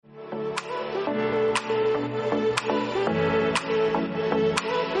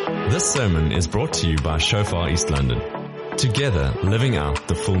This sermon is brought to you by Shofar East London. Together, living out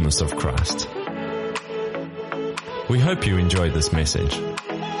the fullness of Christ. We hope you enjoyed this message.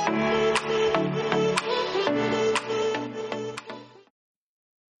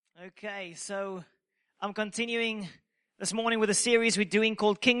 Okay, so I'm continuing this morning with a series we're doing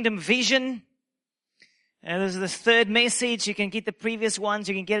called Kingdom Vision. This is the third message. You can get the previous ones.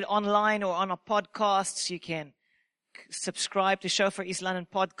 You can get it online or on our podcasts. You can subscribe to Shofar East London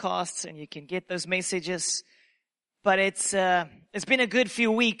podcasts and you can get those messages. But it's been a good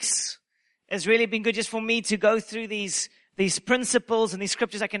few weeks. It's really been good just for me to go through these principles and these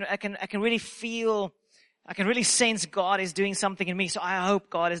scriptures. I can really feel, I can really sense God is doing something in me. So I hope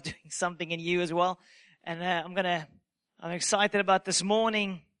God is doing something in you as well. And I'm excited about this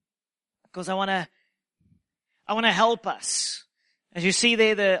morning because I want to help us. As you see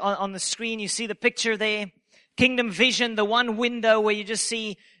there, on the screen, you see the picture there. Kingdom vision, the one window where you just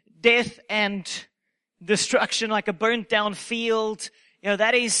see death and destruction like a burnt down field. You know,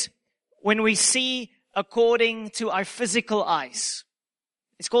 that is when we see according to our physical eyes.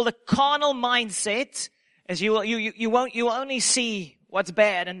 It's called a carnal mindset, as you will only see what's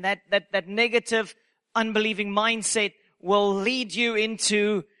bad, and that negative, unbelieving mindset will lead you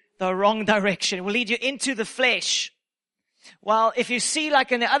into the wrong direction. It will lead you into the flesh. While if you see,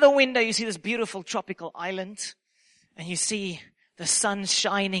 like in the other window, you see this beautiful tropical island, and you see the sun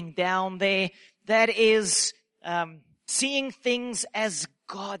shining down there. That is seeing things as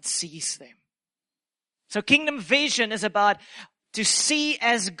God sees them. So kingdom vision is about to see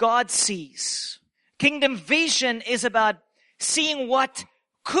as God sees. Kingdom vision is about seeing what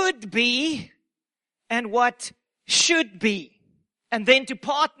could be and what should be, and then to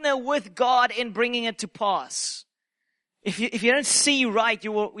partner with God in bringing it to pass. If you don't see right,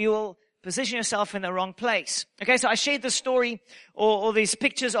 you will position yourself in the wrong place. Okay, so I shared this story, or these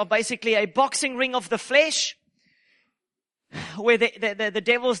pictures are basically a boxing ring of the flesh, where the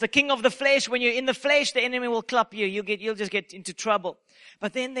devil's the king of the flesh. When you're in the flesh, the enemy will club you. You'll just get into trouble.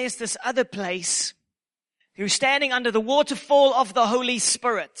 But then there's this other place. You're standing under the waterfall of the Holy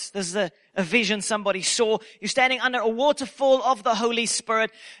Spirit. This is a vision somebody saw. You're standing under a waterfall of the Holy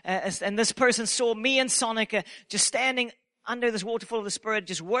Spirit. And this person saw me and Sonica just standing under this waterfall of the Spirit,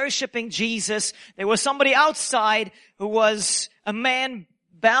 just worshiping Jesus. There was somebody outside who was a man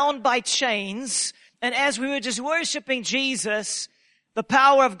bound by chains. And as we were just worshiping Jesus, the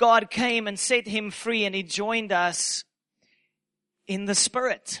power of God came and set him free, and he joined us in the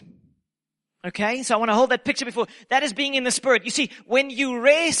Spirit. Okay, so I want to hold that picture before. That is being in the Spirit. You see, when you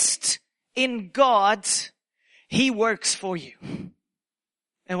rest in God, He works for you.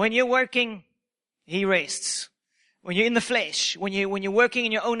 And when you're working, He rests. When you're in the flesh, when you're working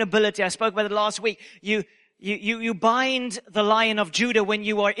in your own ability, I spoke about it last week, you bind the Lion of Judah when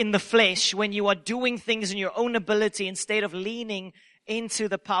you are in the flesh, when you are doing things in your own ability instead of leaning into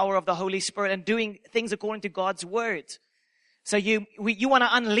the power of the Holy Spirit and doing things according to God's Word. So you want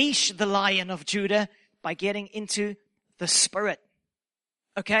to unleash the Lion of Judah by getting into the Spirit.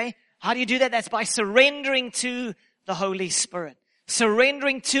 Okay? How do you do that? That's by surrendering to the Holy Spirit.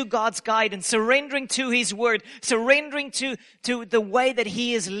 Surrendering to God's guidance. Surrendering to His Word. Surrendering to the way that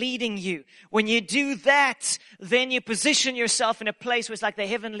He is leading you. When you do that, then you position yourself in a place where it's like the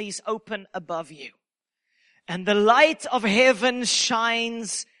heavenlies open above you. And the light of heaven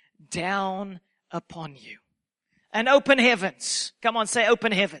shines down upon you. And open heavens. Come on, say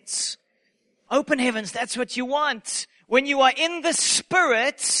open heavens. Open heavens, that's what you want. When you are in the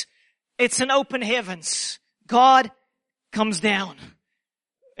Spirit, it's an open heavens. God comes down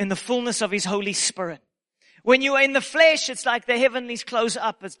in the fullness of His Holy Spirit. When you are in the flesh, it's like the heavenlies close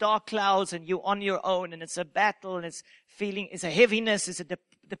up. It's dark clouds and you're on your own, and it's a battle, and it's a heaviness, it's a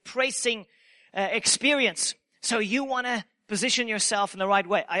depressing experience. So you want to position yourself in the right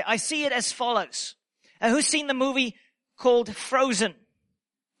way. I see it as follows. Who's seen the movie called Frozen?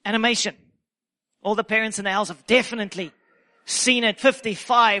 Animation. All the parents in the house have definitely seen it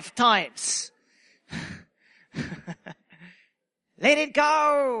 55 times. Let it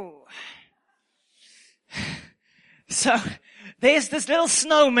go. So there's this little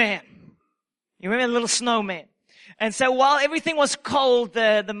snowman. You remember the little snowman? And so while everything was cold,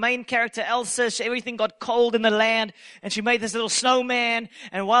 the main character, Elsa, everything got cold in the land, and she made this little snowman.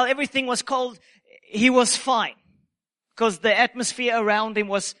 And while everything was cold, he was fine, because the atmosphere around him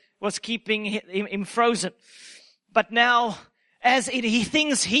was keeping him frozen. But now, as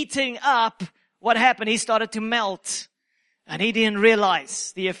things heating up, what happened? He started to melt, and he didn't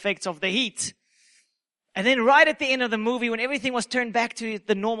realize the effects of the heat. And then right at the end of the movie, when everything was turned back to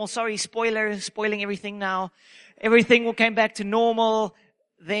the normal, sorry, spoiling everything now. Everything came back to normal.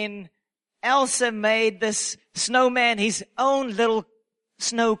 then Elsa made this snowman his own little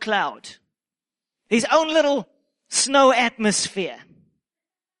snow cloud. His own little snow atmosphere.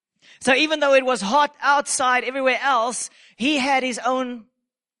 So even though it was hot outside everywhere else, he had his own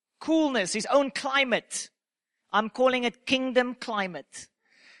coolness, his own climate. I'm calling it kingdom climate.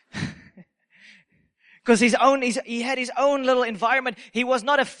 Because he had his own little environment. He was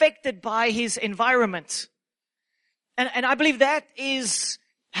not affected by his environment. And I believe that is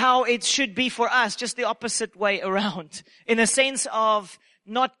how it should be for us, just the opposite way around. In a sense of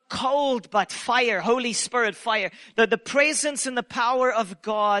not cold, but fire, Holy Spirit fire. The presence and the power of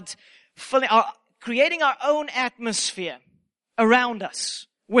God creating our own atmosphere around us,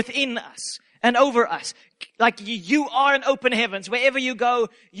 within us, and over us. Like you are in open heavens. Wherever you go,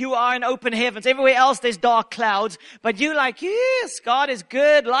 you are in open heavens. Everywhere else there's dark clouds. But you like, yes, God is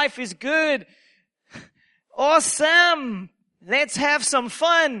good. Life is good. Awesome. Let's have some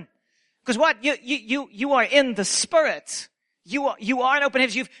fun. Because what? You are in the Spirit. You are in open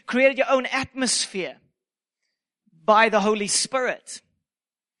heavens. You've created your own atmosphere by the Holy Spirit.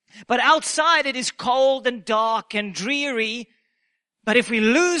 But outside it is cold and dark and dreary. But if we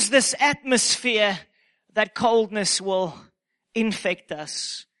lose this atmosphere, that coldness will infect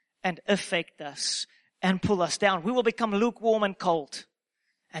us and affect us and pull us down. We will become lukewarm and cold.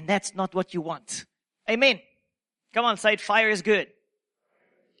 And that's not what you want. Amen. Come on, say it. Fire is good.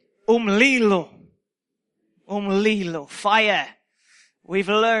 Umlilo. Fire. We've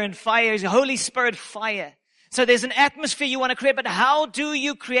learned fire is Holy Spirit fire. So there's an atmosphere you want to create, but how do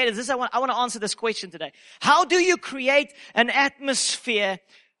you create it? I want to answer this question today. How do you create an atmosphere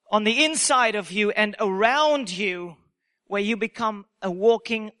on the inside of you and around you where you become a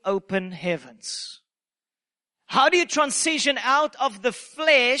walking open heavens? How do you transition out of the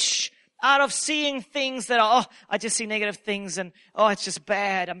flesh, out of seeing things that are, I just see negative things and, it's just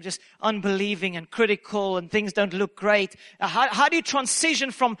bad. I'm just unbelieving and critical and things don't look great. How do you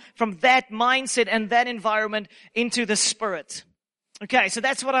transition from that mindset and that environment into the Spirit? Okay, so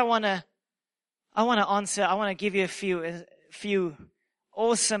that's what I want to answer. I want to give you a few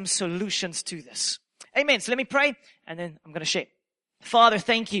awesome solutions to this. Amen. So let me pray and then I'm going to share. Father,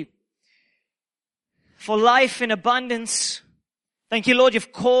 thank you for life in abundance. Thank you, Lord,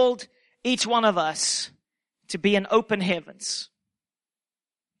 you've called each one of us to be in open heavens.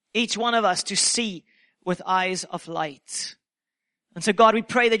 Each one of us to see with eyes of light. And so, God, we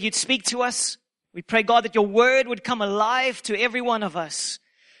pray that you'd speak to us. We pray, God, that your word would come alive to every one of us.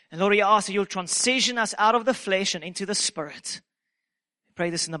 And Lord, we ask that you'll transition us out of the flesh and into the Spirit. We pray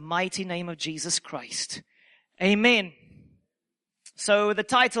this in the mighty name of Jesus Christ. Amen. So the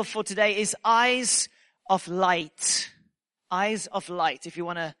title for today is Eyes of Light. Eyes of Light, if you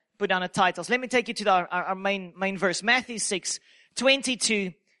want to put down a title. So let me take you to our main verse. Matthew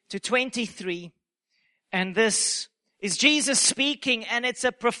 6:22 to 23. And this is Jesus speaking, and it's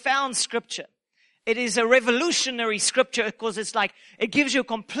a profound scripture. It is a revolutionary scripture because it gives you a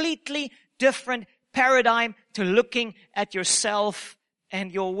completely different paradigm to looking at yourself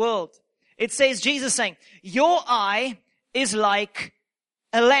and your world. It says, Jesus saying, your eye is like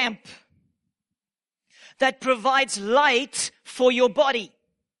a lamp that provides light for your body.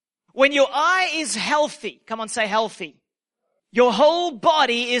 When your eye is healthy, come on, say healthy. Your whole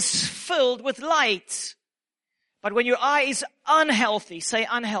body is filled with light. But when your eye is unhealthy, say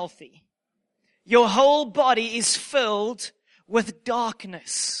unhealthy. Your whole body is filled with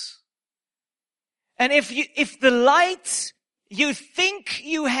darkness. And if the light you think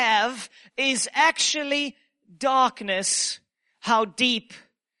you have is actually darkness, how deep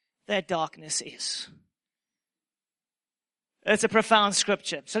that darkness is. It's a profound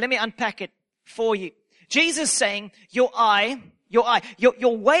scripture. So let me unpack it for you. Jesus saying, your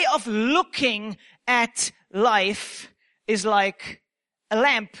way of looking at life is like a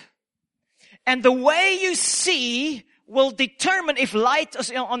lamp. And the way you see will determine if light is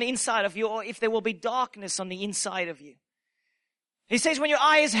on the inside of you or if there will be darkness on the inside of you. He says when your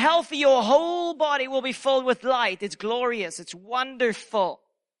eye is healthy, your whole body will be filled with light. It's glorious. It's wonderful.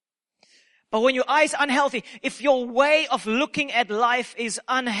 But when your eye is unhealthy, if your way of looking at life is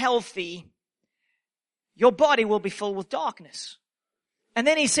unhealthy, your body will be filled with darkness. And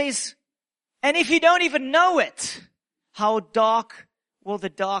then he says, and if you don't even know it, how dark will the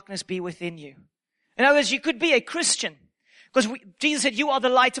darkness be within you? In other words, you could be a Christian. Because Jesus said, you are the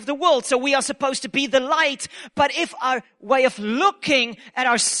light of the world. So we are supposed to be the light. But if our way of looking at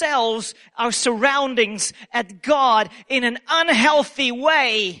ourselves, our surroundings, at God in an unhealthy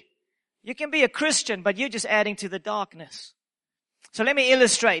way, you can be a Christian, but you're just adding to the darkness. So let me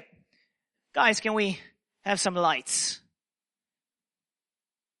illustrate. Guys, can we have some lights?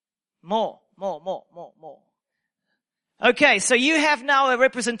 More. Okay, so you have now a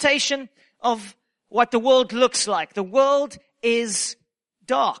representation of what the world looks like. The world is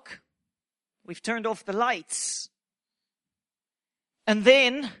dark. We've turned off the lights. And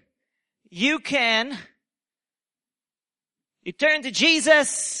then you turn to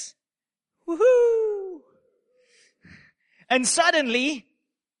Jesus. Woohoo! And suddenly,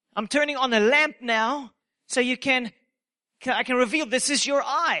 I'm turning on a lamp now, so I can reveal this is your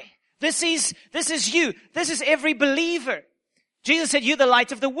eye. This is you. This is every believer. Jesus said, you're the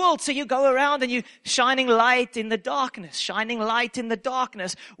light of the world. So you go around and you're shining light in the darkness, shining light in the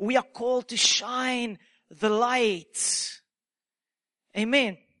darkness. We are called to shine the light.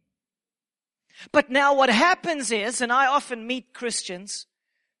 Amen. But now what happens is, and I often meet Christians,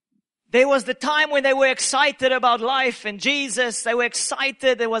 there was the time when they were excited about life and Jesus. They were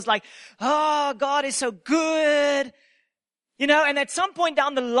excited. It was like, oh, God is so good. You know, and at some point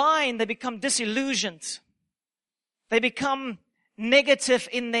down the line, they become disillusioned. They become negative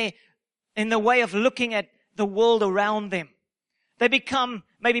in the way of looking at the world around them. They become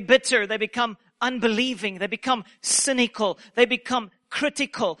maybe bitter. They become unbelieving. They become cynical. They become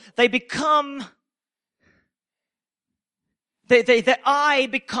critical. They become, their eye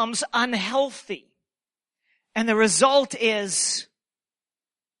becomes unhealthy. And the result is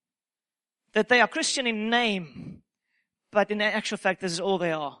that they are Christian in name. But in actual fact, this is all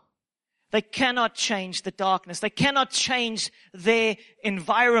they are. They cannot change the darkness. They cannot change their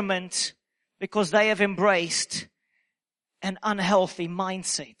environment because they have embraced an unhealthy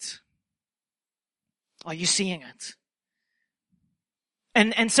mindset. Are you seeing it?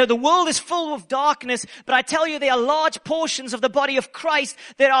 And so the world is full of darkness, but I tell you there are large portions of the body of Christ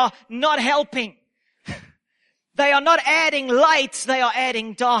that are not helping. They are not adding light, they are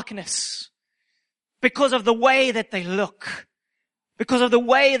adding darkness. Because of the way that they look. Because of the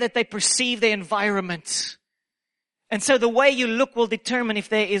way that they perceive their environment. And so the way you look will determine if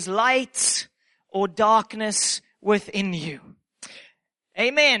there is light or darkness within you.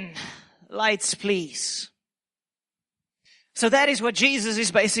 Amen. Lights, please. So that is what Jesus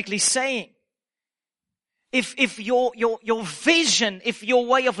is basically saying. If your vision, if your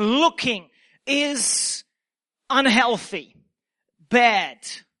way of looking is unhealthy, bad,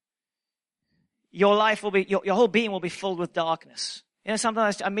 your life will be, your whole being will be filled with darkness. You know,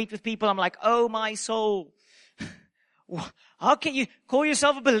 sometimes I meet with people, I'm like, oh my soul. How can you call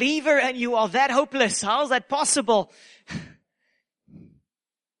yourself a believer and you are that hopeless? How is that possible?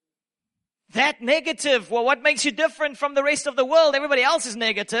 That negative. Well, what makes you different from the rest of the world? Everybody else is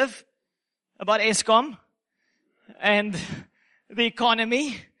negative about Eskom and the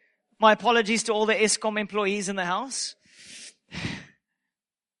economy. My apologies to all the Eskom employees in the house.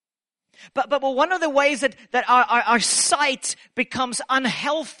 But one of the ways that our sight becomes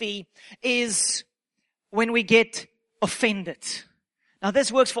unhealthy is when we get offended. Now this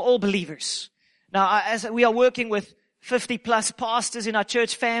works for all believers. Now as we are working with 50 plus pastors in our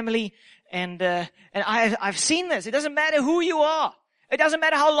church family, and I've seen this. It doesn't matter who you are. It doesn't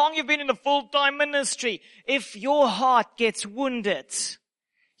matter how long you've been in the full-time ministry. If your heart gets wounded,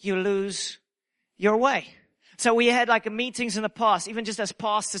 you lose your way. So we had like meetings in the past, even just as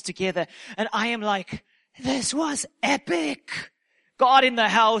pastors together. And I am like, this was epic. God in the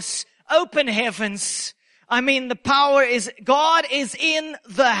house, open heavens. I mean, the power is, God is in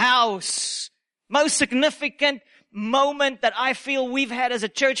the house. Most significant moment that I feel we've had as a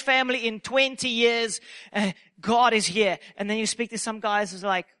church family in 20 years. God is here. And then you speak to some guys who's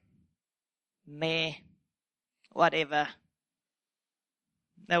like, meh, whatever.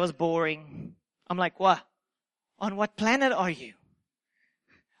 That was boring. I'm like, what? On what planet are you?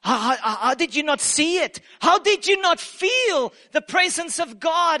 How did you not see it? How did you not feel the presence of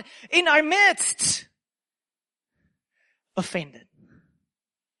God in our midst? Offended.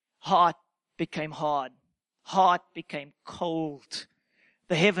 Heart became hard. Heart became cold.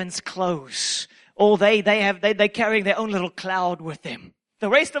 The heavens close. All they carrying their own little cloud with them. The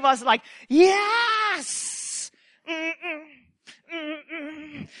rest of us are like, yes!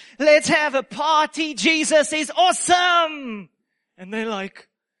 Let's have a party. Jesus is awesome. And they're like,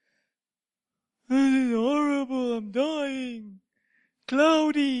 this is horrible. I'm dying.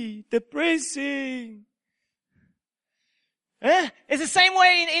 Cloudy, depressing. It's the same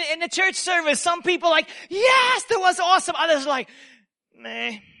way in the church service. Some people like, yes, that was awesome. Others like,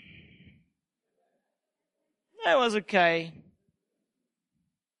 meh. That was okay.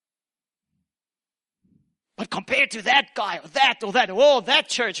 But compared to that guy or that, whoa, that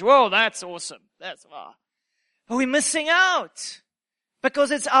church, whoa, that's awesome. That's wow. But we're missing out.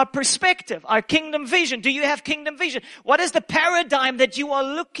 Because it's our perspective, our kingdom vision. Do you have kingdom vision? What is the paradigm that you are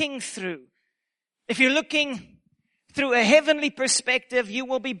looking through? If you're looking through a heavenly perspective, you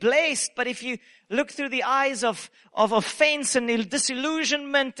will be blessed. But if you look through the eyes of offense and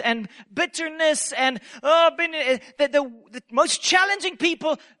disillusionment and bitterness and the most challenging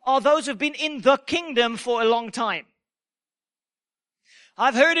people are those who've been in the kingdom for a long time.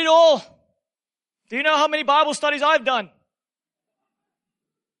 I've heard it all. Do you know how many Bible studies I've done?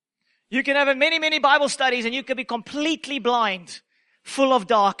 You can have many, many Bible studies and you can be completely blind, full of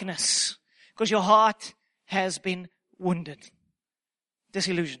darkness, because your heart has been wounded.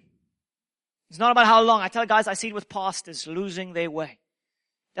 Disillusion. It's not about how long. I tell guys, I see it with pastors losing their way.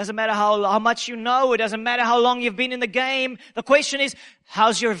 Doesn't matter how much you know. It doesn't matter how long you've been in the game. The question is,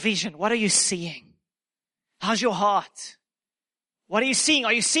 how's your vision? What are you seeing? How's your heart? What are you seeing?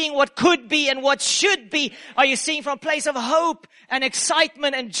 Are you seeing what could be and what should be? Are you seeing from a place of hope and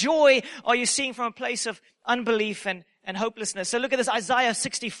excitement and joy? Are you seeing from a place of unbelief and hopelessness? So look at this, Isaiah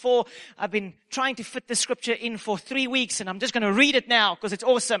 64. I've been trying to fit the scripture in for 3 weeks, and I'm just going to read it now because it's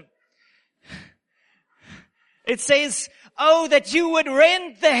awesome. It says, oh, that you would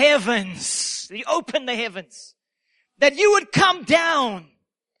rend the heavens, that you open the heavens, that you would come down.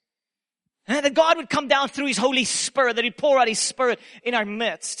 And that God would come down through His Holy Spirit, that He'd pour out His Spirit in our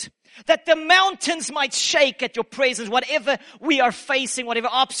midst. That the mountains might shake at your presence. Whatever we are facing, whatever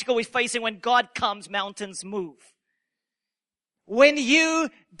obstacle we're facing, when God comes, mountains move. When you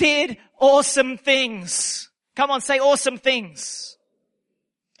did awesome things. Come on, say awesome things.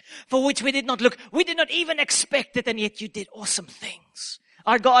 For which we did not look. We did not even expect it, and yet you did awesome things.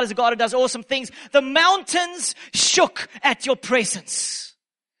 Our God is a God who does awesome things. The mountains shook at your presence.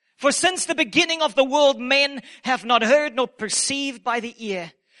 For since the beginning of the world, men have not heard nor perceived by the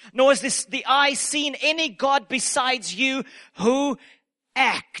ear, nor has the eye seen any God besides you who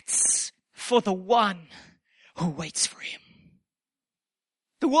acts for the one who waits for Him.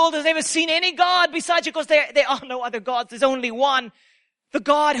 The world has never seen any God besides you because there are no other gods. There's only one. The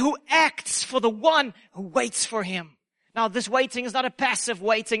God who acts for the one who waits for Him. Now this waiting is not a passive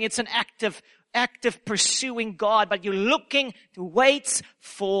waiting. It's an active pursuing God, but you're looking to wait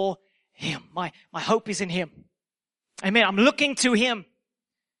for Him. My hope is in Him. Amen. I'm looking to Him.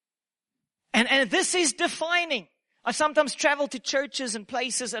 And this is defining. I sometimes travel to churches and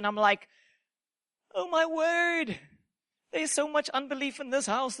places and I'm like, oh my word, there's so much unbelief in this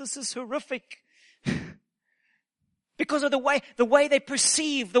house. This is horrific. Because of the way they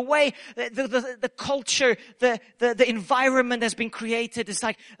perceive, the way, the culture, the environment has been created. It's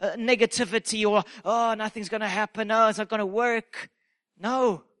like negativity or, oh, nothing's going to happen. Oh, it's not going to work.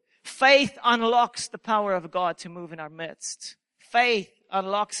 No. Faith unlocks the power of God to move in our midst. Faith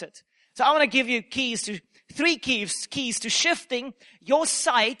unlocks it. So I want to give you three keys to shifting your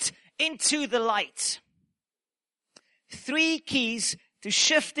sight into the light. 3 keys to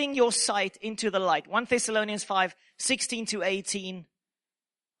shifting your sight into the light. 1 Thessalonians 5:16 to 18.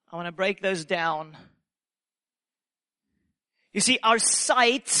 I want to break those down. You see, our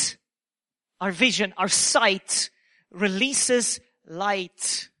sight, our vision, our sight releases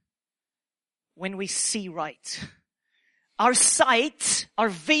light when we see right. Our sight, our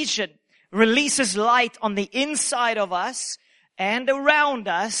vision releases light on the inside of us and around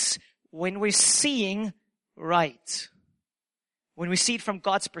us when we're seeing right. When we see it from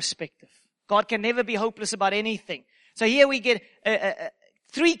God's perspective. God can never be hopeless about anything. So here we get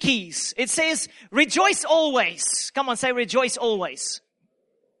 3 keys. It says, rejoice always. Come on, say rejoice always.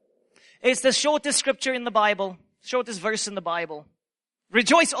 It's the shortest scripture in the Bible, shortest verse in the Bible.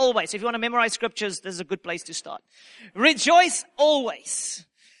 Rejoice always. If you want to memorize scriptures, this is a good place to start. Rejoice always.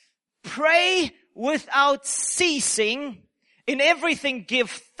 Pray without ceasing. In everything give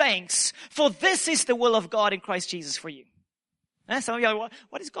thanks, for this is the will of God in Christ Jesus for you. Some of you are,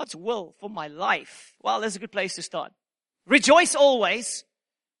 what is God's will for my life? Well, that's a good place to start. Rejoice always.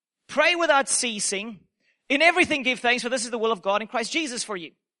 Pray without ceasing. In everything give thanks, for this is the will of God in Christ Jesus for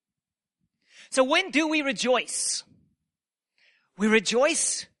you. So when do we rejoice? We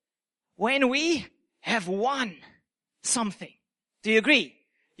rejoice when we have won something. Do you agree?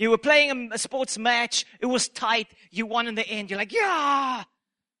 You were playing a sports match. It was tight. You won in the end. You're like, yeah!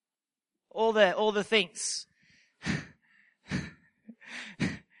 All the things.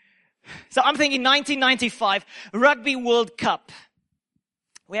 So I'm thinking 1995, Rugby World Cup.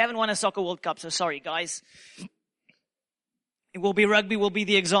 We haven't won a soccer World Cup, so sorry guys. It will be rugby, will be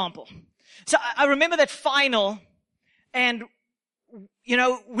the example. So I remember that final, and you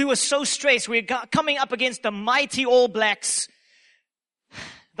know, we were so stressed. We were coming up against the mighty All Blacks.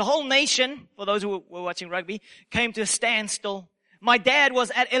 The whole nation, for those who were watching rugby, came to a standstill. My dad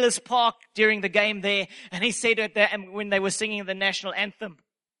was at Ellis Park during the game there, and he said when they were singing the national anthem,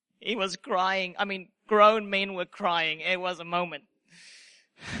 he was crying. I mean, grown men were crying. It was a moment.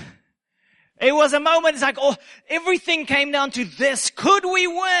 It was a moment. It's like, oh, everything came down to this. Could we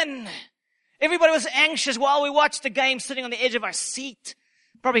win? Everybody was anxious while we watched the game, sitting on the edge of our seat,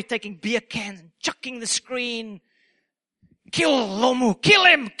 probably taking beer cans and chucking the screen. Kill Lomu. Kill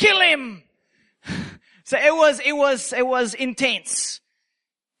him. Kill him. So it was intense.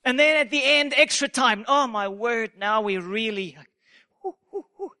 And then at the end, extra time. Oh my word. Now we really,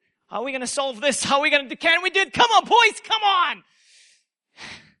 how are we going to solve this? How are we going to, can we do it? Come on, boys. Come on.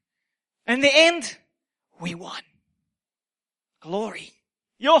 In the end, we won. Glory.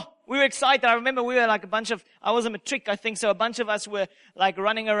 Yo, we were excited. I remember we were like I was a matric, I think, so a bunch of us were like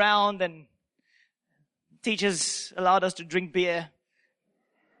running around, and teachers allowed us to drink beer.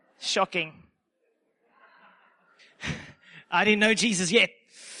 Shocking. I didn't know Jesus yet.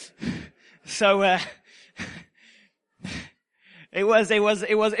 So, it was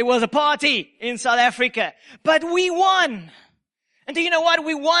a party in South Africa, but we won. And do you know what?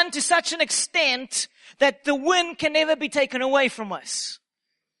 We won to such an extent that the win can never be taken away from us.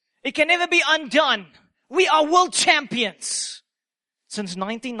 It can never be undone. We are world champions since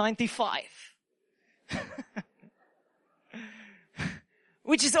 1995.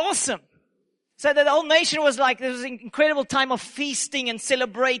 Which is awesome. So that the whole nation was like, there was an incredible time of feasting and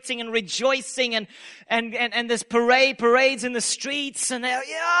celebrating and rejoicing and there's parades in the streets and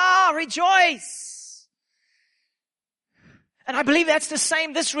yeah, rejoice. And I believe that's the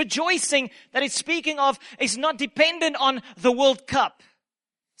same. This rejoicing that it's speaking of is not dependent on the World Cup.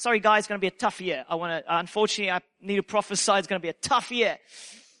 Sorry guys, it's going to be a tough year. Unfortunately, I need to prophesy it's going to be a tough year.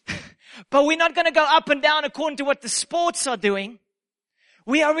 But we're not going to go up and down according to what the sports are doing.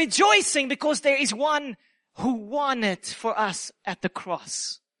 We are rejoicing because there is one who won it for us at the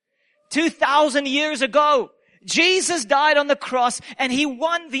cross. 2,000 years ago, Jesus died on the cross and he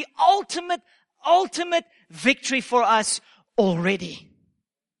won the ultimate victory for us already.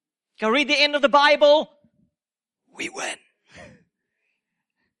 Go read the end of the Bible. We win.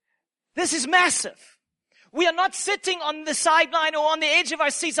 This is massive. We are not sitting on the sideline or on the edge of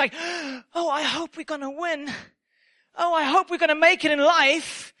our seats like, oh, I hope we're going to win. Oh, I hope we're going to make it in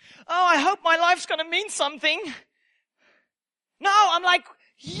life. Oh, I hope my life's going to mean something. No, I'm like,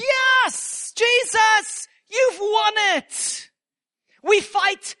 yes, Jesus, you've won it. We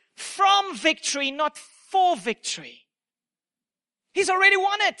fight from victory, not for victory. He's already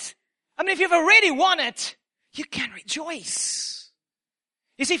won it. I mean, if you've already won it, you can rejoice.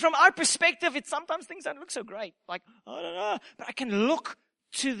 You see, from our perspective, sometimes things don't look so great. Like, I don't know. But I can look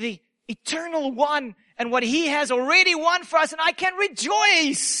to the eternal one and what he has already won for us, and I can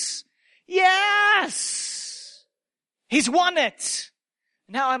rejoice. Yes. He's won it.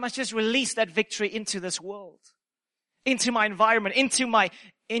 Now I must just release that victory into this world, into my environment, into my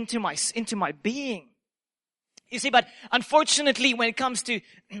being. You see, but unfortunately, when it comes to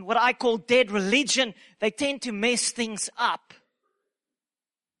what I call dead religion, they tend to mess things up.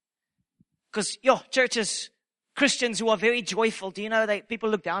 Because, churches, Christians who are very joyful, do you know that people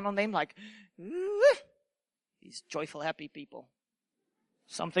look down on them like, these joyful, happy people.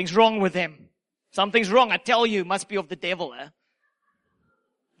 Something's wrong with them. Something's wrong, I tell you, must be of the devil.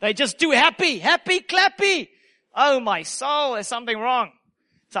 They just do happy, clappy. Oh, my soul, there's something wrong.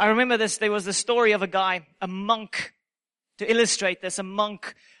 So I remember there was the story of a guy, a monk, to illustrate this, a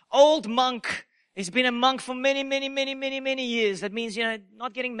monk, old monk. He's been a monk for many, many, many, many, many years. That means,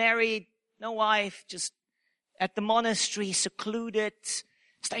 not getting married, no wife, just at the monastery, secluded,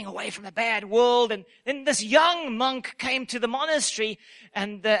 staying away from the bad world. And then this young monk came to the monastery,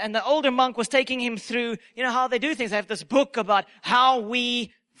 and the older monk was taking him through, how they do things. They have this book about how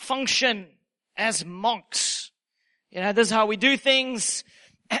we function as monks. This is how we do things.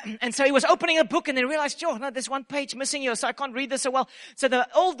 And so he was opening a book and then realized, no, there's one page missing here, so I can't read this so well. So the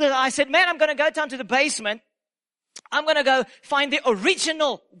older guy said, man, I'm going to go down to the basement. I'm going to go find the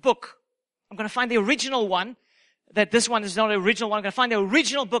original book. I'm going to find the original one. That this one is not the original one. I'm going to find the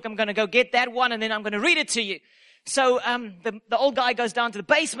original book. I'm going to go get that one and then I'm going to read it to you. So the old guy goes down to the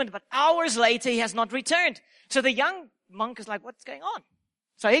basement, but hours later he has not returned. So the young monk is like, what's going on?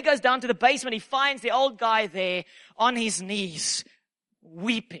 So he goes down to the basement. He finds the old guy there on his knees,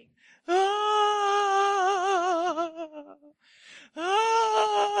 weeping. He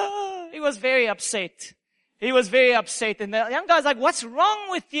was very upset. He was very upset. And the young guy's like, what's wrong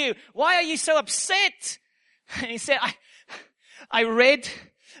with you? Why are you so upset? And he said, I read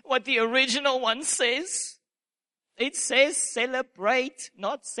what the original one says. It says celebrate,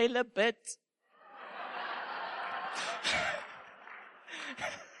 not celibate.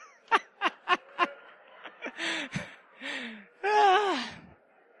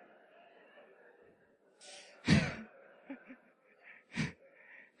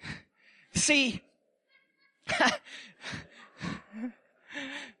 See,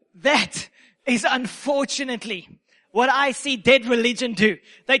 that is unfortunately what I see dead religion do.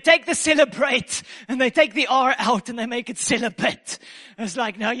 They take the celebrate and they take the R out and they make it celibate. It's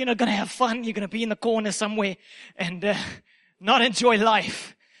like, no, you're not going to have fun. You're going to be in the corner somewhere and not enjoy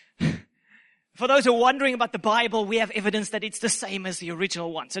life. For those who are wondering about the Bible, we have evidence that it's the same as the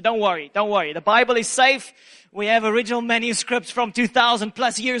original one. So don't worry. The Bible is safe. We have original manuscripts from 2,000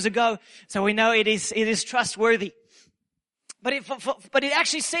 plus years ago. So we know it is trustworthy. But it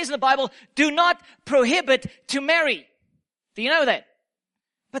actually says in the Bible, do not prohibit to marry. Do you know that?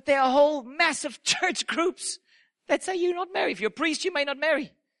 But there are whole massive church groups that say you're not married. If you're a priest, you may not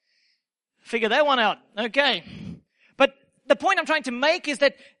marry. Figure that one out. Okay. But the point I'm trying to make is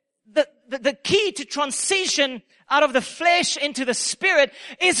that the key to transition out of the flesh into the spirit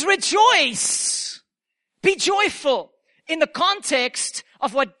is rejoice. Be joyful in the context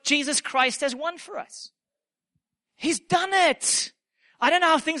of what Jesus Christ has won for us. He's done it. I don't know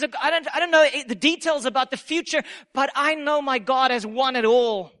how things are, I don't know the details about the future, but I know my God has won it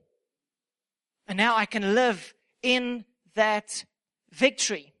all. And now I can live in that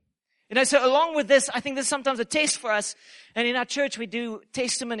victory. You know, so along with this, I think this is sometimes a test for us. And in our church, we do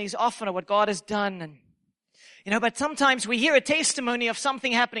testimonies often of what God has done. And, you know, but sometimes we hear a testimony of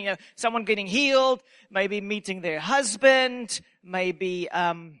something happening, you know, someone getting healed, maybe meeting their husband, maybe,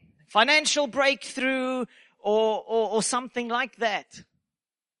 financial breakthrough or something like that.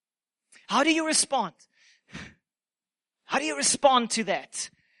 How do you respond? How do you respond to that?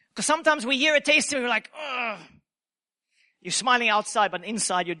 Because sometimes we hear a testimony, we're like, ugh. You're smiling outside, but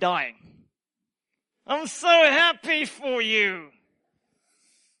inside you're dying. I'm so happy for you.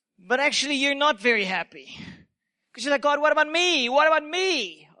 But actually you're not very happy. Because you're like, God, what about me? What about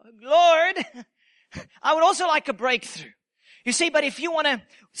me? Lord, I would also like a breakthrough. You see, but if you want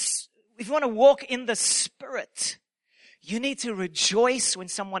to walk in the Spirit, you need to rejoice when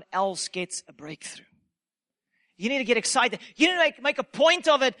someone else gets a breakthrough. You need to get excited. You need to make a point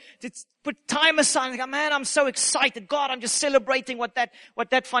of it, to put time aside and go, man, I'm so excited. God, I'm just celebrating what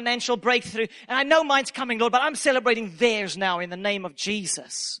that financial breakthrough. And I know mine's coming, Lord, but I'm celebrating theirs now in the name of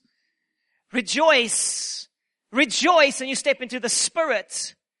Jesus. Rejoice. Rejoice, and you step into the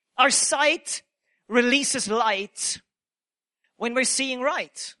Spirit. Our sight releases light when we're seeing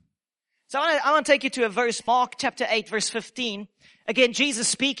right. So I want to take you to a verse, Mark chapter 8, verse 15. Again, Jesus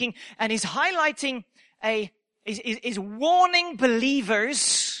speaking, and he's highlighting is warning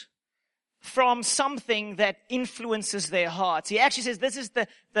believers from something that influences their hearts. He actually says this is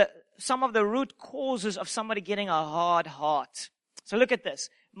some of the root causes of somebody getting a hard heart. So look at this.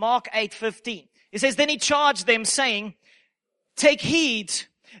 Mark 8:15. He says, then he charged them saying, take heed,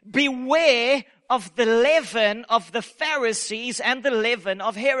 beware of the leaven of the Pharisees and the leaven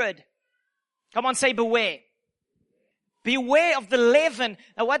of Herod. Come on, say beware. Beware of the leaven.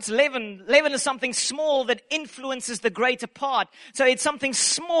 Now what's leaven? Leaven is something small that influences the greater part. So it's something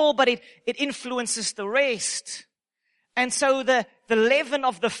small, but it influences the rest. And so the leaven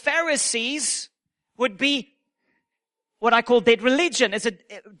of the Pharisees would be what I call dead religion. It's a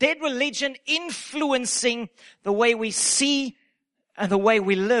dead religion influencing the way we see and the way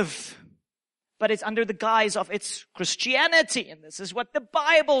we live. But it's under the guise of its Christianity. And this is what the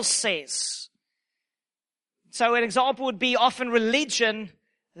Bible says. So an example would be often religion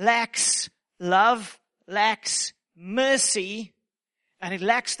lacks love, lacks mercy, and it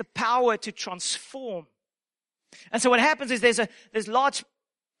lacks the power to transform. And so what happens is there's large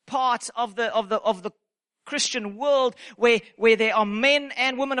parts of the Christian world where there are men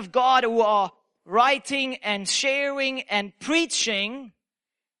and women of God who are writing and sharing and preaching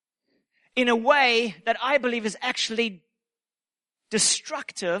in a way that I believe is actually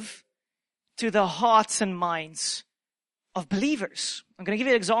destructive to the hearts and minds of believers. I'm going to give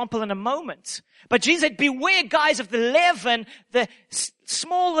you an example in a moment. But Jesus said, beware, guys, of the leaven, the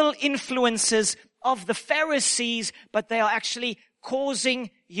small little influences of the Pharisees, but they are actually causing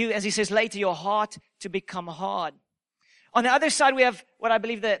you, as he says later, your heart to become hard. On the other side, we have what I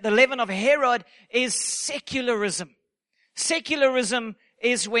believe the leaven of Herod is secularism. Secularism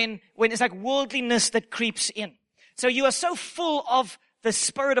is when it's like worldliness that creeps in. So you are so full of the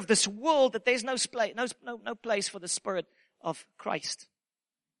spirit of this world that there's no place for the Spirit of Christ.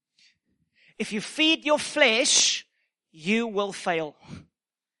 If you feed your flesh, you will fail.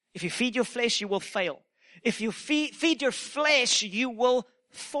 If you feed your flesh, you will fail. If you feed your flesh, you will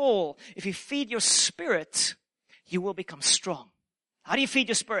fall. If you feed your spirit, you will become strong. How do you feed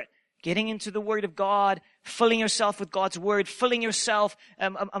your spirit? Getting into the Word of God, filling yourself with God's Word, filling yourself,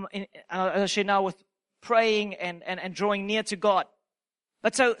 I'll share now, with praying and drawing near to God.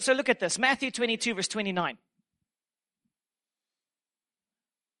 But so look at this. Matthew 22, verse 29.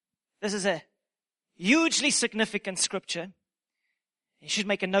 This is a hugely significant scripture. You should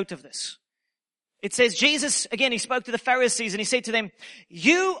make a note of this. It says, Jesus, again, he spoke to the Pharisees and he said to them,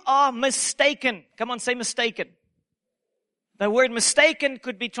 you are mistaken. Come on, say mistaken. The word mistaken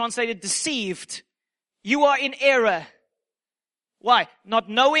could be translated deceived. You are in error. Why? Not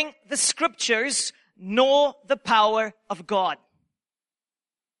knowing the scriptures nor the power of God.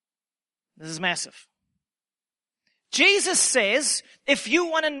 This is massive. Jesus says, if you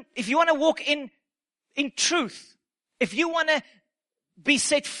want to walk in truth, if you want to be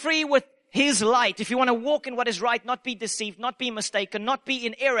set free with His light, if you want to walk in what is right, not be deceived, not be mistaken, not be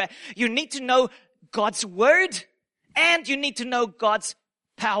in error, you need to know God's word and you need to know God's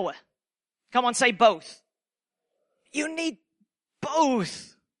power. Come on, say both. You need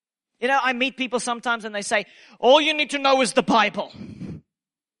both. You know, I meet people sometimes and they say, all you need to know is the Bible.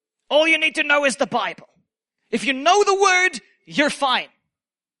 All you need to know is the Bible. If you know the word, you're fine.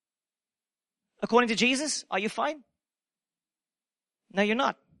 According to Jesus, are you fine? No, you're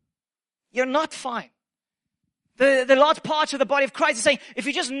not. You're not fine. The large parts of the body of Christ is saying, if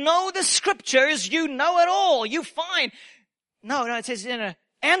you just know the scriptures, you know it all. You're fine. No, it says,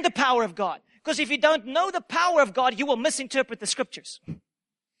 and the power of God. Because if you don't know the power of God, you will misinterpret the scriptures.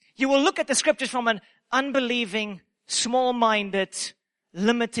 You will look at the scriptures from an unbelieving, small-minded,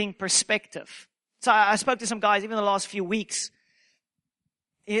 limiting perspective. So I spoke to some guys, even the last few weeks.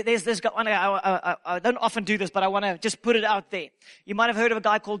 There's this guy, I don't often do this, but I want to just put it out there. You might have heard of a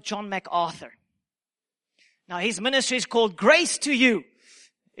guy called John MacArthur. Now, his ministry is called Grace to You.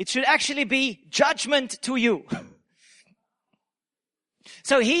 It should actually be Judgment to You.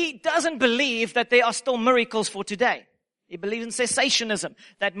 So he doesn't believe that there are still miracles for today. He believes in cessationism,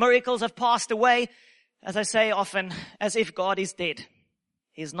 that miracles have passed away, as I say often, as if God is dead.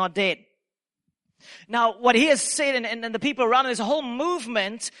 He's not dead. Now, what he has said, and the people around him, there's a whole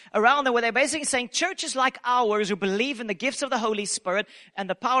movement around there where they're basically saying churches like ours who believe in the gifts of the Holy Spirit and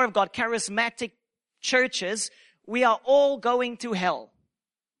the power of God, charismatic churches, we are all going to hell.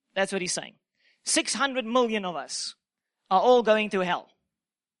 That's what he's saying. 600 million of us are all going to hell.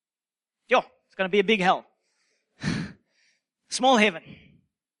 Yo, it's going to be a big hell. Small heaven.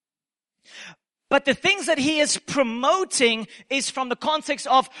 But the things that he is promoting is from the context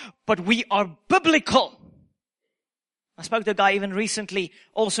of, but we are biblical. I spoke to a guy even recently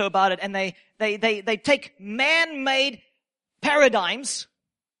also about it, and they take man-made paradigms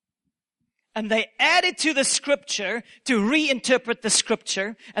and they add it to the scripture to reinterpret the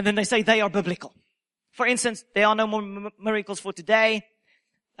scripture, and then they say they are biblical. For instance, there are no more miracles for today.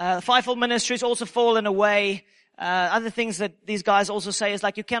 The fivefold ministry has also fallen away. Other things that these guys also say is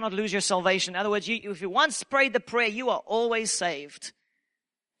like you cannot lose your salvation. In other words, if you once prayed the prayer, you are always saved.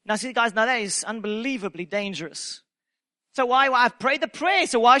 Now see guys, now that is unbelievably dangerous. So why? Well, I've prayed the prayer,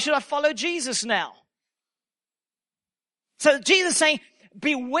 so why should I follow Jesus now? So Jesus is saying,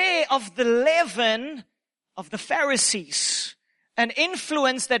 beware of the leaven of the Pharisees, an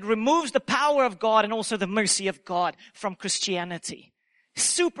influence that removes the power of God and also the mercy of God from Christianity.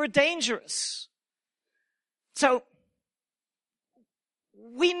 Super dangerous. So,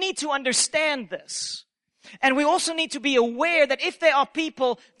 we need to understand this. And we also need to be aware that if there are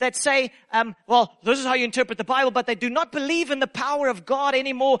people that say, well, this is how you interpret the Bible, but they do not believe in the power of God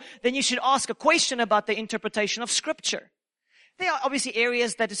anymore, then you should ask a question about the interpretation of Scripture. There are obviously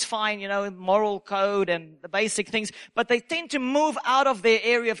areas that is fine, moral code and the basic things, but they tend to move out of their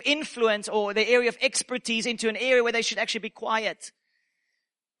area of influence or their area of expertise into an area where they should actually be quiet.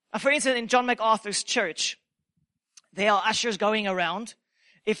 For instance, in John MacArthur's church, there are ushers going around.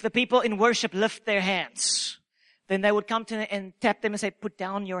 If the people in worship lift their hands, then they would come to them and tap them and say, put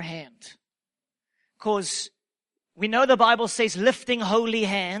down your hand. Because we know the Bible says lifting holy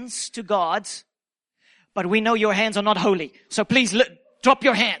hands to God, but we know your hands are not holy. So please drop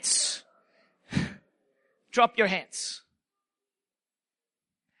your hands. Drop your hands.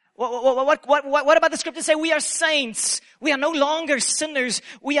 What about the scripture say we are saints? We are no longer sinners.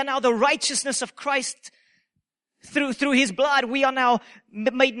 We are now the righteousness of Christ. Through His blood, we are now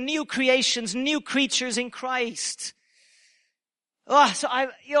made new creations, new creatures in Christ. So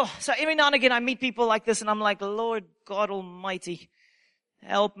every now and again I meet people like this and I'm like, Lord God Almighty,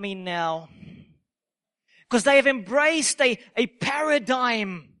 help me now. Because they have embraced a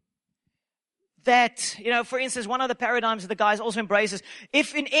paradigm that, for instance, one of the paradigms that the guys also embraces,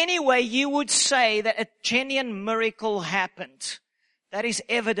 if in any way you would say that a genuine miracle happened, that is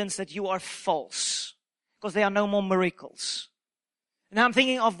evidence that you are false. Because there are no more miracles. Now I'm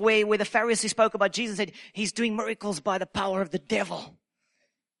thinking of where the Pharisees spoke about Jesus and said, he's doing miracles by the power of the devil.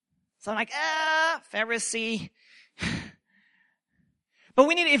 So I'm like, Pharisee. But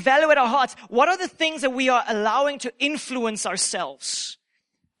we need to evaluate our hearts. What are the things that we are allowing to influence ourselves?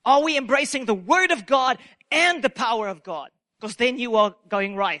 Are we embracing the Word of God and the power of God? Because then you are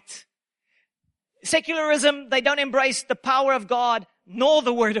going right. Secularism, they don't embrace the power of God nor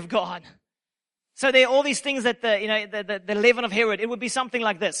the Word of God. So there are all these things that the leaven of Herod, it would be something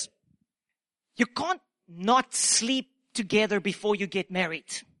like this. You can't not sleep together before you get married.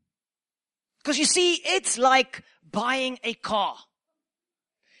 Because you see, it's like buying a car.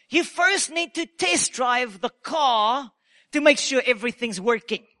 You first need to test drive the car to make sure everything's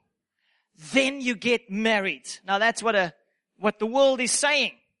working. Then you get married. Now that's what the world is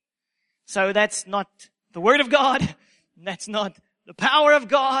saying. So that's not the Word of God. That's not the power of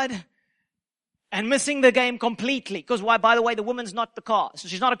God. And missing the game completely. Because why? By the way, the woman's not the car. So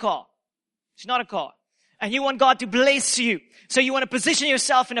she's not a car. She's not a car. And you want God to bless you. So you want to position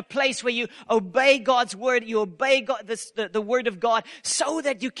yourself in a place where you obey God's word. You obey God, the word of God so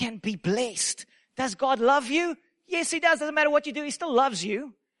that you can be blessed. Does God love you? Yes, He does. Doesn't matter what you do. He still loves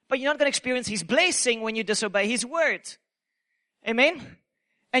you. But you're not going to experience His blessing when you disobey His word. Amen?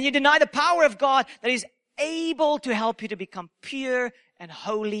 And you deny the power of God that is able to help you to become pure and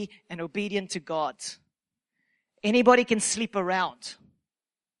holy and obedient to God. Anybody can sleep around.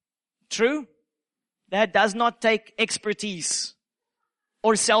 True? That does not take expertise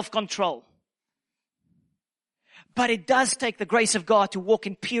or self-control. But it does take the grace of God to walk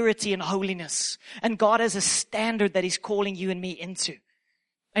in purity and holiness. And God has a standard that He's calling you and me into.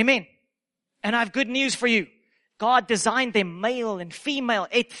 Amen. And I have good news for you. God designed them male and female.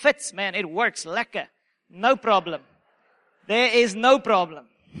 It fits, man. It works. Lekker. No problem. There is no problem.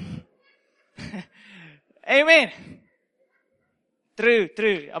 Amen.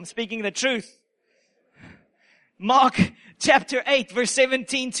 True. I'm speaking the truth. Mark chapter 8, verse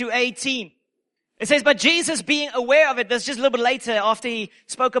 17 to 18. It says, but Jesus being aware of it, that's just a little bit later after He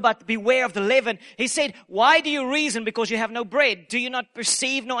spoke about beware of the leaven. He said, why do you reason because you have no bread? Do you not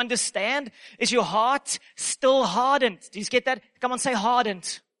perceive nor understand? Is your heart still hardened? Do you get that? Come on, say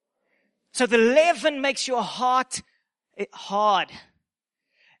hardened. So the leaven makes your heart hard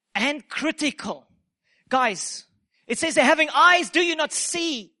and critical. Guys, it says that having eyes, do you not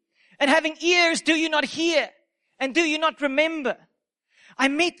see? And having ears, do you not hear? And do you not remember? I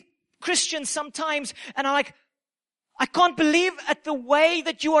meet Christians sometimes and I'm like, I can't believe at the way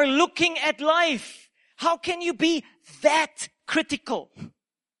that you are looking at life. How can you be that critical?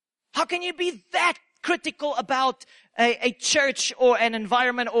 How can you be that critical about a church or an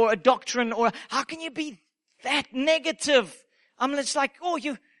environment or a doctrine? Or how can you be that negative? I'm just like, oh,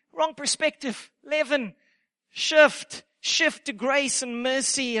 you wrong perspective. Leaven, shift to grace and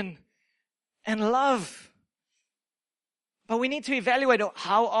mercy and love. But we need to evaluate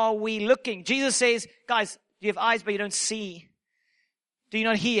how are we looking. Jesus says, guys, you have eyes but you don't see. Do you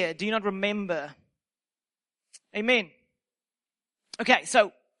not hear? Do you not remember? Amen. Okay,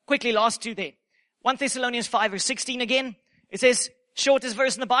 so quickly, last two there. 1 Thessalonians 5 verse 16 again. It says, shortest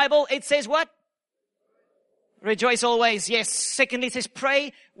verse in the Bible. It says what? Rejoice always. Yes. Secondly, it says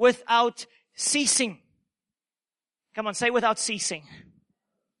pray without ceasing. Come on, say without ceasing.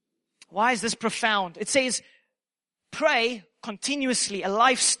 Why is this profound? It says pray continuously, a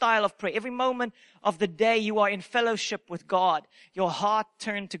lifestyle of prayer. Every moment of the day you are in fellowship with God. Your heart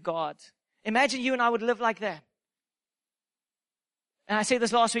turned to God. Imagine you and I would live like that. And I said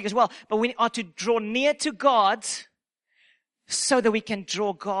this last week as well. But we are to draw near to God so that we can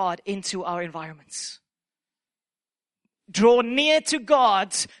draw God into our environments. Draw near to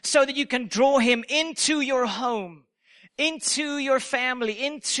God so that you can draw Him into your home, into your family,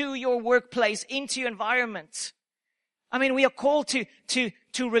 into your workplace, into your environment. I mean, we are called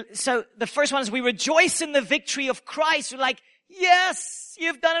so the first one is we rejoice in the victory of Christ. We're like, yes,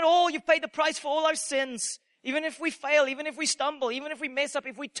 you've done it all. You've paid the price for all our sins. Even if we fail, even if we stumble, even if we mess up,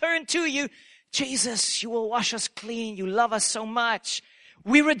 if we turn to you, Jesus, you will wash us clean. You love us so much.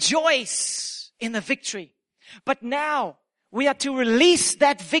 We rejoice in the victory. But now we are to release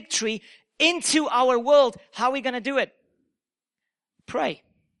that victory into our world. How are we going to do it? Pray.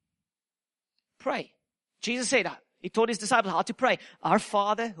 Pray. Jesus said, He taught His disciples how to pray. Our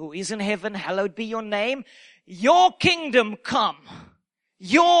Father who is in heaven, hallowed be your name. Your kingdom come.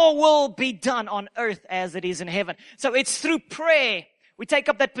 Your will be done on earth as it is in heaven. So it's through prayer. We take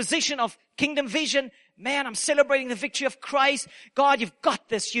up that position of kingdom vision. Man, I'm celebrating the victory of Christ. God, you've got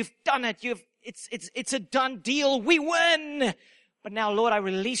this. You've done it. It's a done deal. We win. But now, Lord, I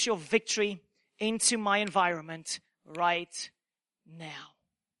release your victory into my environment right now.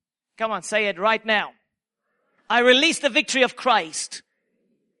 Come on, say it right now. I release the victory of Christ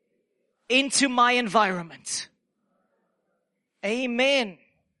into my environment. Amen.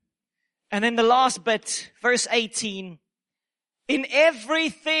 And then the last bit, verse 18. In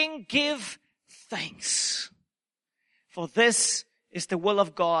everything give thanks, for this is the will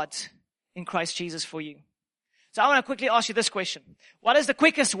of God in Christ Jesus for you. So I want to quickly ask you this question. What is the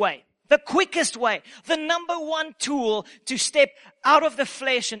quickest way? The quickest way, the number one tool to step out of the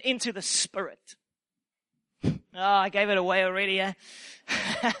flesh and into the Spirit. Oh, I gave it away already.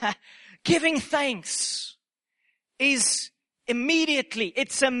 Giving thanks is immediately,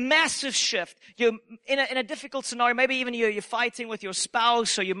 it's a massive shift. You're in a difficult scenario, maybe even you're fighting with your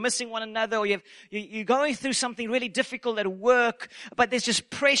spouse, or you're missing one another, or you're going through something really difficult at work, but there's just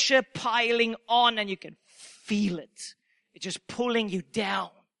pressure piling on and you can feel it. It's just pulling you down.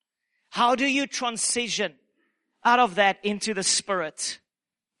 How do you transition out of that into the Spirit?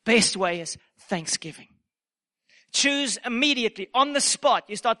 Best way is thanksgiving. Choose immediately, on the spot.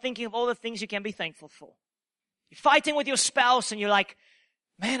 You start thinking of all the things you can be thankful for. You're fighting with your spouse and you're like,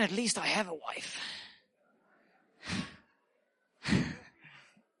 man, at least I have a wife.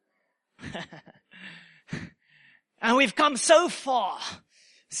 And we've come so far.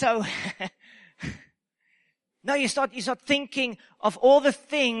 So, now you start thinking of all the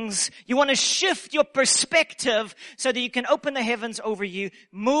things. You want to shift your perspective so that you can open the heavens over you,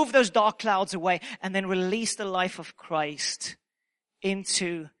 move those dark clouds away, and then release the life of Christ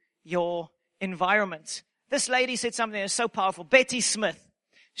into your environment. This lady said something that is so powerful. Betty Smith.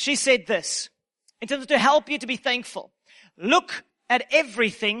 She said this, in terms of to help you to be thankful. Look at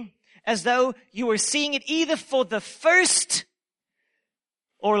everything as though you were seeing it either for the first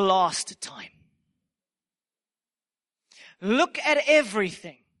or last time. Look at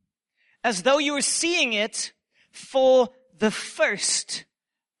everything as though you were seeing it for the first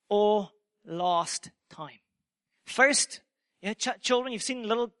or last time. First, children, you've seen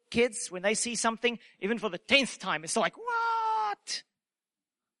little kids, when they see something, even for the 10th time, it's like, what?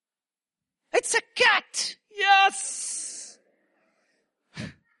 It's a cat. Yes.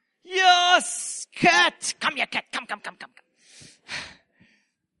 Yes, cat. Come here, cat. Come.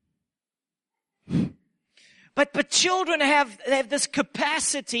 But children they have this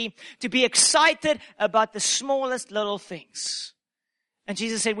capacity to be excited about the smallest little things. And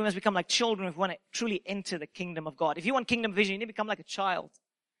Jesus said we must become like children if we want to truly enter the kingdom of God. If you want kingdom vision, you need to become like a child.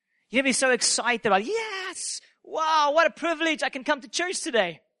 You need to be so excited about, yes, wow, what a privilege, I can come to church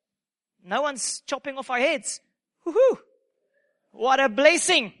today. No one's chopping off our heads. Woohoo! What a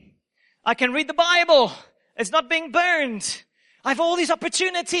blessing. I can read the Bible. It's not being burned. I have all these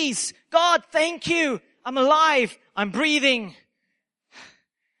opportunities. God, thank you. I'm alive. I'm breathing.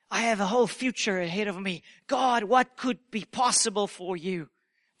 I have a whole future ahead of me. God, what could be possible for you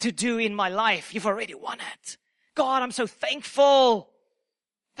to do in my life? You've already won it. God, I'm so thankful.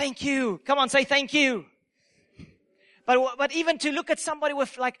 Thank you. Come on, say thank you. But even to look at somebody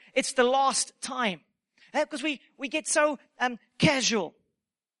with like, it's the last time. Because we get so casual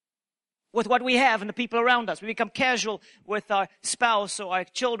with what we have and the people around us. We become casual with our spouse or our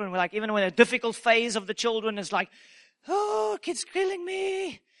children. We're like, even when a difficult phase of the children is like, oh, kid's killing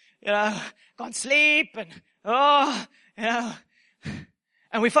me. Can't sleep and,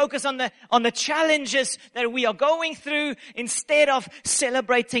 and we focus on the challenges that we are going through instead of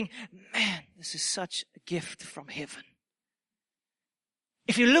celebrating, man, this is such a gift from heaven.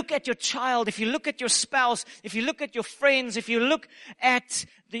 If you look at your child, if you look at your spouse, if you look at your friends, if you look at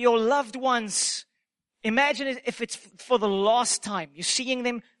your loved ones, imagine if it's for the last time. You're seeing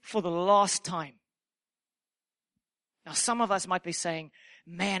them for the last time. Now, some of us might be saying,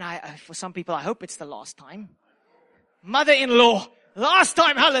 man, for some people, I hope it's the last time. Mother-in-law, last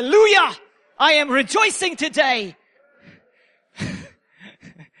time, hallelujah! I am rejoicing today.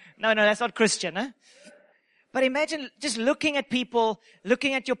 No, that's not Christian, huh? But imagine just looking at people,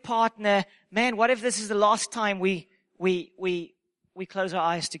 looking at your partner. Man, what if this is the last time we close our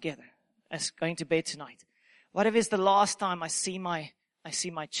eyes together as going to bed tonight? What if it's the last time I see my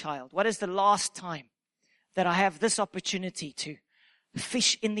child? What is the last time that I have this opportunity to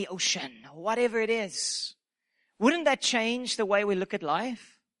fish in the ocean, or whatever it is? Wouldn't that change the way we look at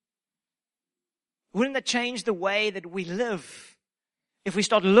life? Wouldn't that change the way that we live? If we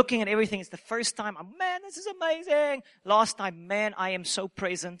start looking at everything, it's the first time, man, this is amazing. Last time, man, I am so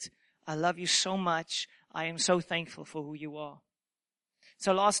present. I love you so much. I am so thankful for who you are.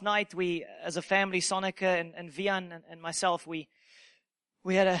 So last night, we, as a family, Sonica and Vian and myself, we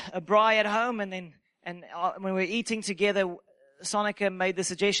had a braai at home, and when we were eating together, Sonica made the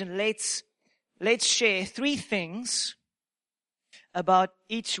suggestion, let's share 3 things about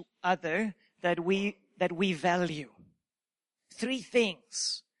each other that we value. 3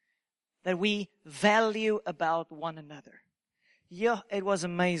 things that we value about one another. Yeah, it was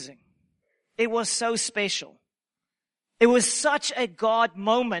amazing. It was so special. It was such a God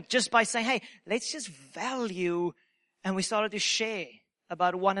moment just by saying, hey, let's just value, and we started to share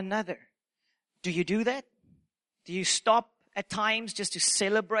about one another. Do you do that? Do you stop at times just to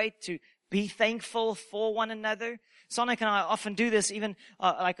celebrate, to be thankful for one another? Sonic and I often do this, even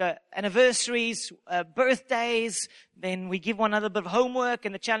anniversaries, birthdays. Then we give one another a bit of homework,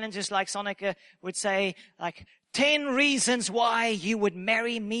 and the challenge is like Sonica would say, 10 reasons why you would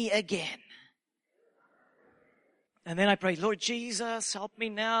marry me again. And then I pray, Lord Jesus, help me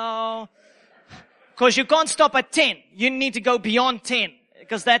now. Because you can't stop at 10. You need to go beyond 10.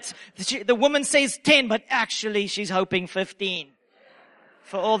 Because the woman says 10, but actually she's hoping 15.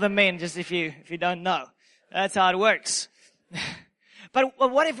 For all the men, just if you don't know. That's how it works. But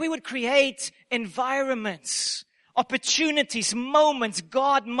what if we would create environments, opportunities, moments,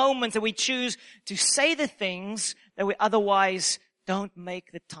 God moments that we choose to say the things that we otherwise don't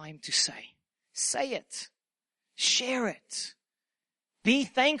make the time to say. Say it. Share it. Be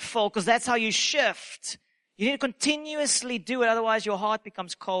thankful, because that's how you shift. You need to continuously do it, otherwise your heart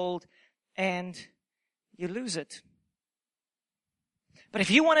becomes cold and you lose it. But if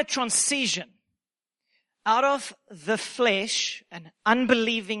you want to transition out of the flesh, an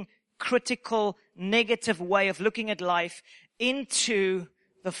unbelieving, critical, negative way of looking at life, into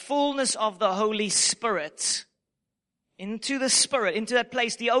the fullness of the Holy Spirit, into the Spirit, into that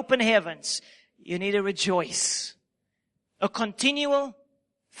place, the open heavens, you need to rejoice. A continual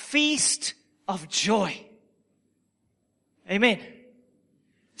feast of joy. Amen.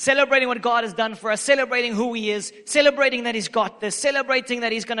 Celebrating what God has done for us, celebrating who He is, celebrating that He's got this, celebrating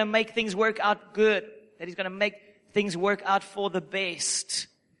that He's going to make things work out good, that He's going to make things work out for the best.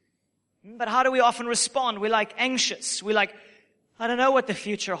 But how do we often respond? We're anxious. We're I don't know what the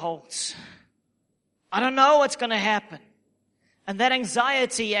future holds. I don't know what's going to happen. And that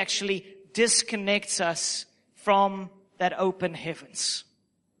anxiety actually disconnects us from that open heavens.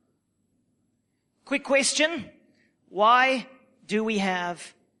 Quick question. Why do we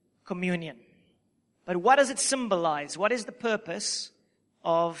have communion? But what does it symbolize? What is the purpose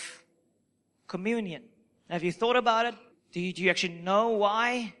of communion? Have you thought about it? Do you actually know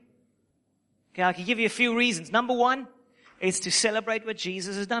why? Okay, I can give you a few reasons. Number 1 is to celebrate what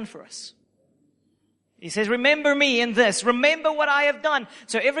Jesus has done for us. He says, remember me in this. Remember what I have done.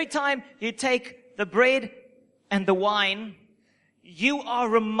 So every time you take the bread and the wine, you are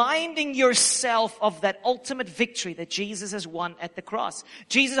reminding yourself of that ultimate victory that Jesus has won at the cross.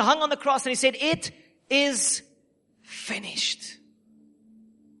 Jesus hung on the cross and He said, it is finished.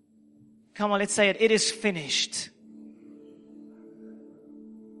 Come on, let's say it. It is finished.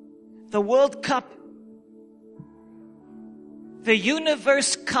 The World Cup, the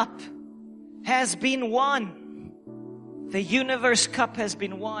Universe Cup has been won. The Universe Cup has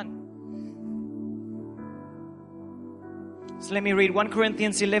been won. So let me read 1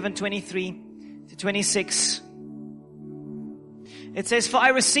 Corinthians 11:23 to 26. It says, for I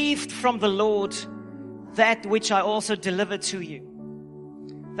received from the Lord that which I also delivered to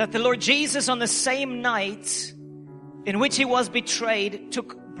you, that the Lord Jesus on the same night in which He was betrayed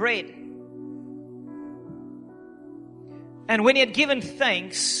took bread. And when He had given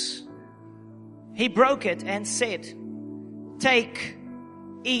thanks, He broke it and said, take,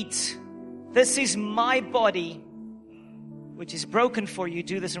 eat, this is my body, which is broken for you.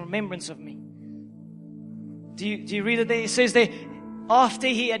 Do this in remembrance of me. Do you read it there? It says there, after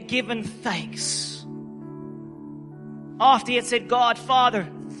He had given thanks, after He had said, God, Father,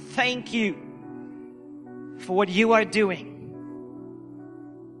 thank you for what you are doing.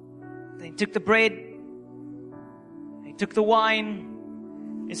 Then He took the bread, He took the wine.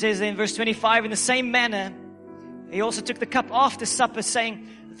 It says in verse 25, in the same manner, He also took the cup after supper, saying,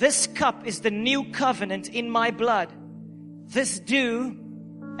 this cup is the new covenant in my blood. This do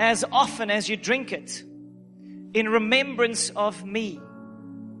as often as you drink it, in remembrance of me.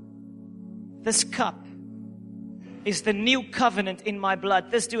 This cup is the new covenant in my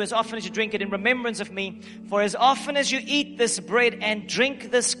blood. This do as often as you drink it in remembrance of me. For as often as you eat this bread and drink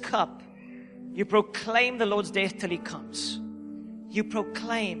this cup, you proclaim the Lord's death till He comes. You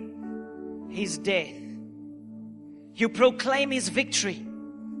proclaim His death. You proclaim His victory.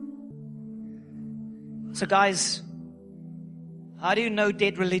 So guys, how do you know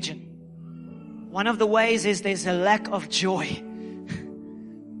dead religion? One of the ways is there's a lack of joy.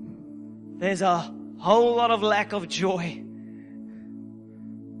 There's a whole lot of lack of joy.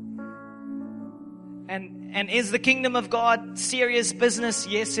 And is the kingdom of God serious business?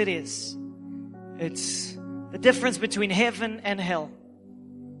 Yes, it is. It's the difference between heaven and hell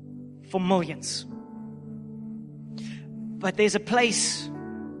for millions. But there's a place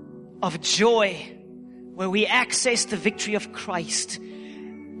of joy where we access the victory of Christ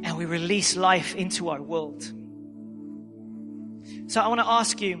and we release life into our world. So I want to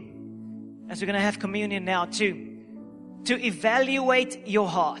ask you, as we're going to have communion now, to evaluate your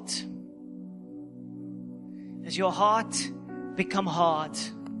heart. Has your heart become hard?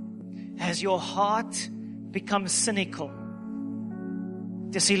 Has your heart become cynical,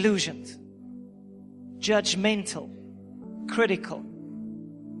 disillusioned, judgmental, critical,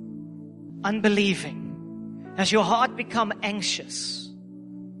 unbelieving? Has your heart become anxious?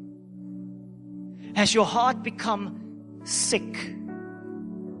 Has your heart become sick?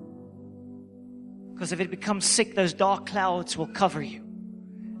 Because if it becomes sick, those dark clouds will cover you,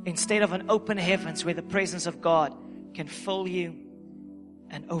 instead of an open heavens where the presence of God can fill you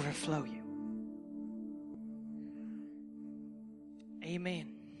and overflow you.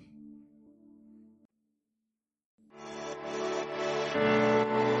 Amen.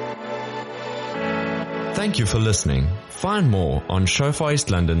 Thank you for listening. Find more on Shofar East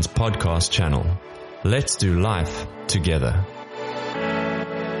London's podcast channel. Let's do life together.